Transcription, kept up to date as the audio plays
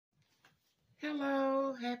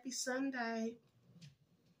Hello, happy Sunday.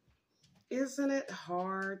 Isn't it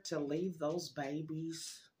hard to leave those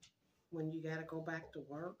babies when you got to go back to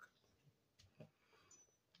work?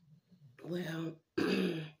 Well,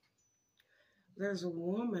 there's a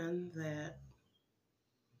woman that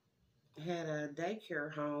had a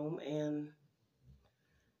daycare home, and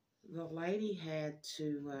the lady had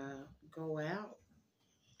to go out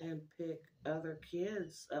and pick other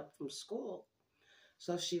kids up from school.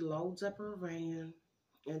 So she loads up her van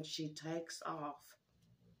and she takes off.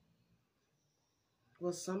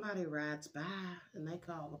 Well, somebody rides by and they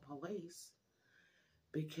call the police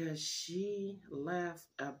because she left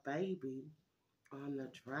a baby on the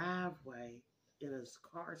driveway in his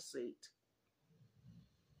car seat.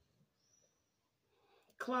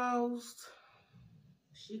 Closed.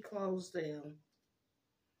 She closed down.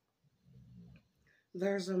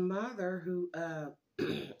 There's a mother who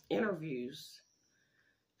interviews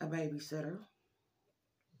a babysitter.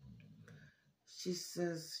 She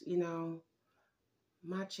says,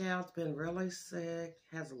 my child's been really sick,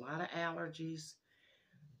 has a lot of allergies,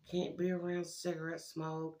 can't be around cigarette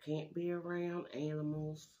smoke, can't be around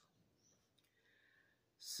animals.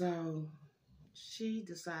 So she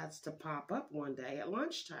decides to pop up one day at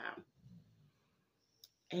lunchtime.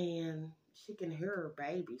 And she can hear her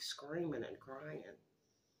baby screaming and crying.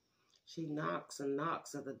 She knocks and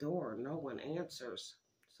knocks at the door. No one answers.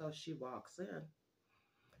 So she walks in.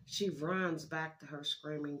 She runs back to her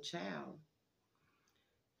screaming child.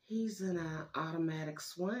 He's in an automatic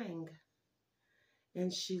swing.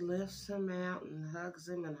 And she lifts him out and hugs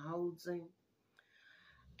him and holds him.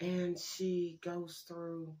 And she goes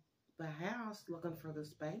through the house looking for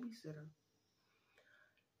this babysitter.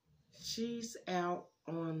 She's out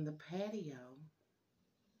on the patio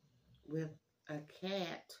with a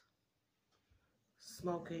cat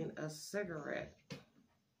smoking a cigarette.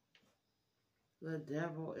 The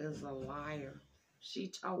devil is a liar. She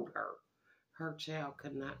told her child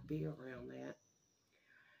could not be around that.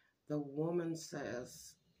 The woman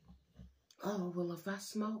says, oh, well, if I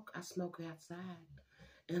smoke outside.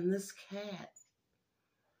 And this cat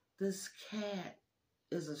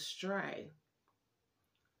is a stray.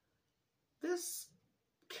 This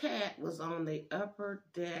cat was on the upper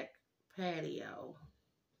deck patio.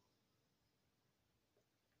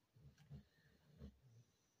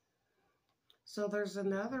 So there's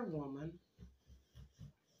another woman.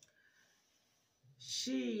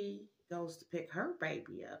 She goes to pick her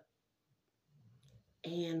baby up.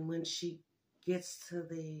 And when she gets to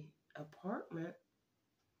the apartment,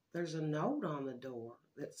 there's a note on the door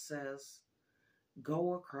that says,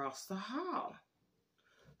 go across the hall.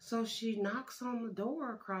 So she knocks on the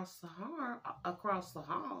door across the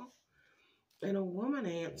hall, and a woman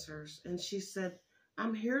answers, and she said,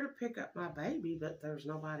 I'm here to pick up my baby, but there's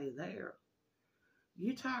nobody there.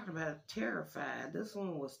 You talking about terrified. This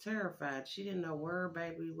one was terrified. She didn't know where her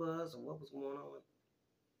baby was or what was going on.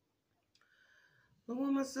 The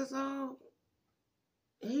woman says, oh,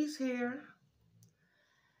 he's here.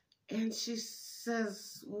 And she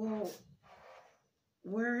says, well,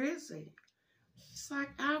 where is he? She's like,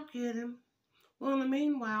 I'll get him. Well, in the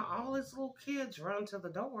meanwhile, all his little kids run to the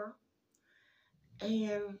door.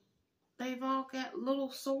 And they've all got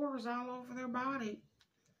little sores all over their body.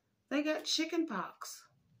 They got chicken pox.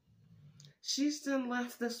 She's then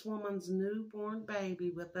left this woman's newborn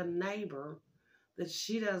baby with a neighbor that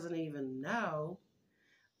she doesn't even know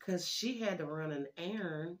because she had to run an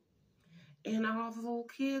errand. And all the little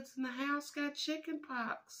kids in the house got chicken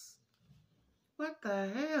pox. What the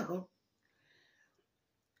hell?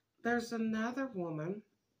 There's another woman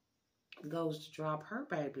goes to drop her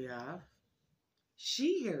baby off.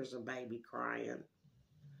 She hears a baby crying.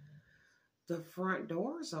 The front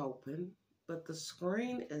door's open, but the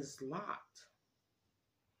screen is locked.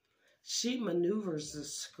 She maneuvers the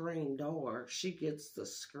screen door. She gets the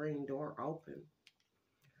screen door open.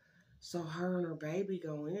 So her and her baby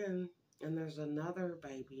go in, and there's another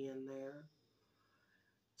baby in there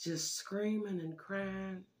just screaming and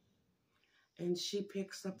crying. And she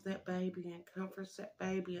picks up that baby and comforts that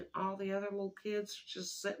baby, and all the other little kids are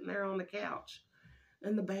just sitting there on the couch.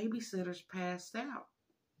 And the babysitter's passed out.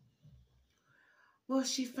 Well,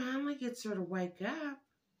 she finally gets her to wake up.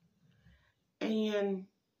 And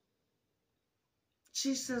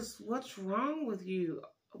she says, what's wrong with you?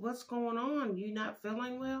 What's going on? You not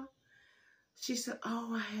feeling well? She said,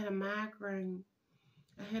 oh, I had a migraine.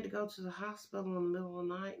 I had to go to the hospital in the middle of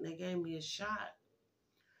the night, and they gave me a shot.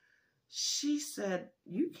 She said,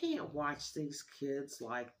 you can't watch these kids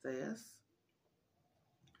like this.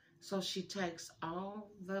 So she takes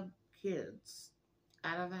all the kids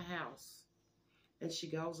out of the house And she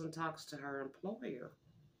goes and talks to her employer.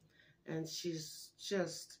 And she's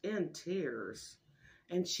just in tears.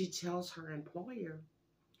 And she tells her employer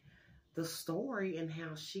the story and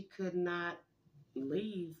how she could not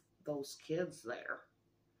leave those kids there.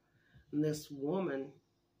 And this woman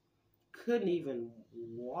couldn't even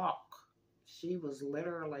walk. She was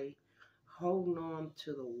literally holding on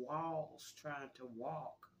to the walls, trying to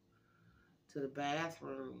walk to the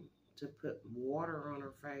bathroom to put water on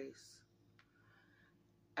her face.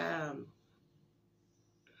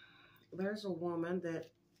 There's a woman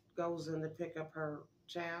that goes in to pick up her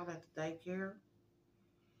child at the daycare.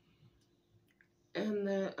 And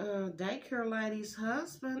the daycare lady's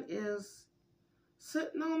husband is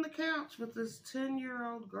sitting on the couch with this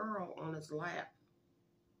 10-year-old girl on his lap.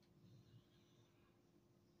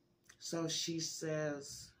 So she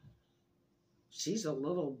says, she's a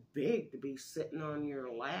little big to be sitting on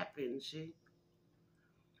your lap, isn't she?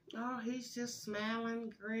 Oh, he's just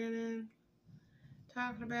smiling, grinning,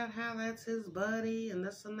 talking about how that's his buddy and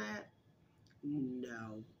this and that.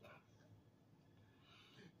 No.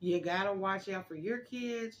 You got to watch out for your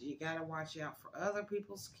kids. You got to watch out for other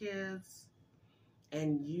people's kids.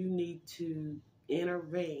 And you need to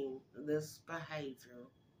intervene this behavior.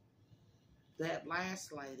 That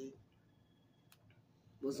last lady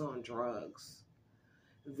was on drugs.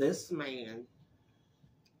 This man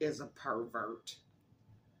is a pervert.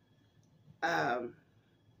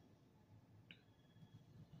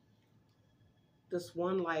 This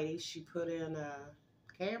one lady, she put in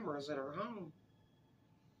cameras in her home.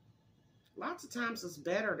 Lots of times it's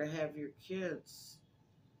better to have your kids'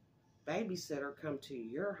 babysitter come to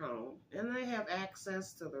your home, and they have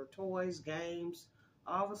access to their toys, games,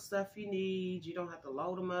 all the stuff you need. You don't have to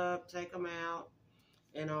load them up, take them out,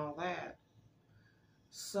 and all that.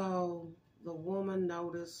 So the woman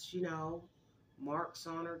noticed, marks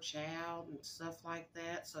on her child and stuff like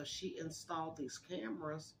that. So she installed these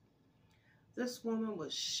cameras. This woman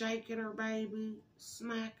was shaking her baby,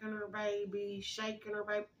 smacking her baby, shaking her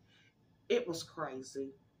baby. It was crazy.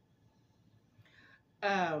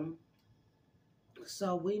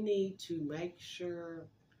 So we need to make sure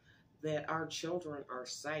that our children are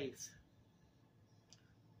safe.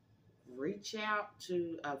 Reach out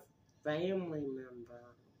to a family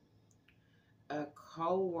member, a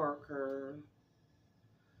coworker,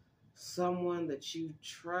 someone that you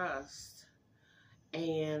trust,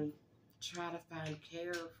 and try to find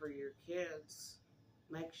care for your kids.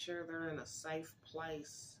 Make sure they're in a safe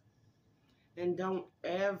place. And don't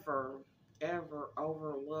ever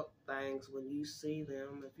overlook things when you see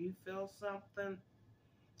them. If you feel something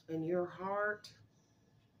in your heart,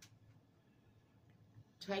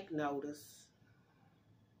 take notice.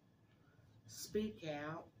 Speak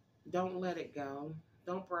out. Don't let it go.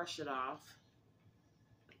 Don't brush it off.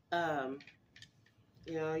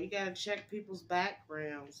 You got to check people's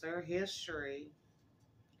backgrounds, their history.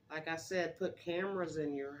 Like I said, put cameras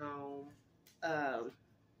in your home.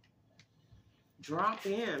 Drop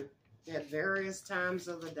in at various times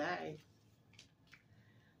of the day.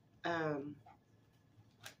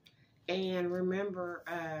 And remember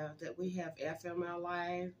that we have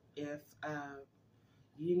FMLA. If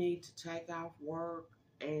you need to take off work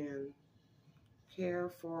and care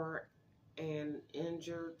for an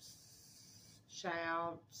injured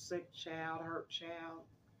child, sick child, hurt child,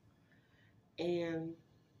 and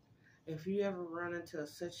if you ever run into a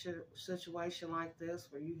situation like this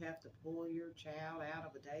where you have to pull your child out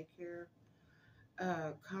of a daycare,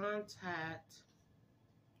 contact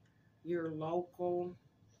your local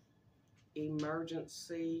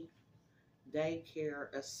emergency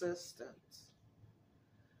daycare assistance.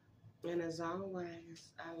 And as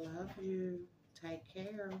always, I love you. Take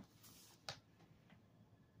care.